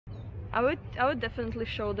I would definitely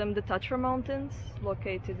show them the Tatra Mountains,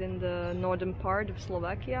 located in the northern part of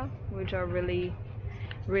Slovakia, which are really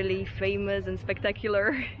famous and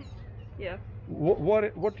spectacular. Yeah.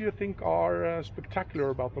 What do you think are spectacular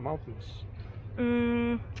about the mountains?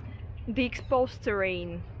 The exposed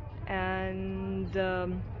terrain and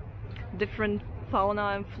different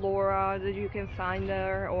fauna and flora that you can find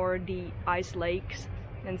there, or the ice lakes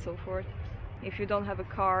and so forth. If you don't have a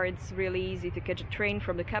car, it's really easy to catch a train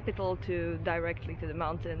from the capital directly to the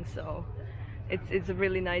mountains, so it's a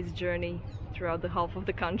really nice journey throughout the half of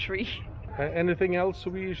the country. Anything else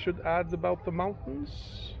we should add about the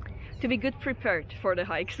mountains? To be good prepared for the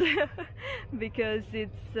hikes, because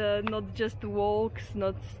it's not just walks,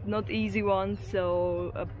 not easy ones,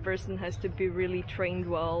 so a person has to be really trained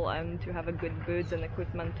well and to have a good boots and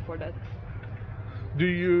equipment for that. Do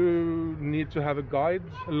you need to have a guide,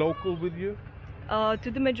 a local with you?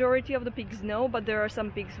 To the majority of the peaks, no, but there are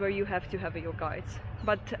some peaks where you have to have your guides.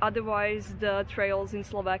 But otherwise, the trails in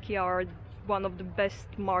Slovakia are one of the best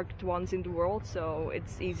marked ones in the world, so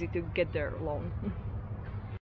it's easy to get there alone.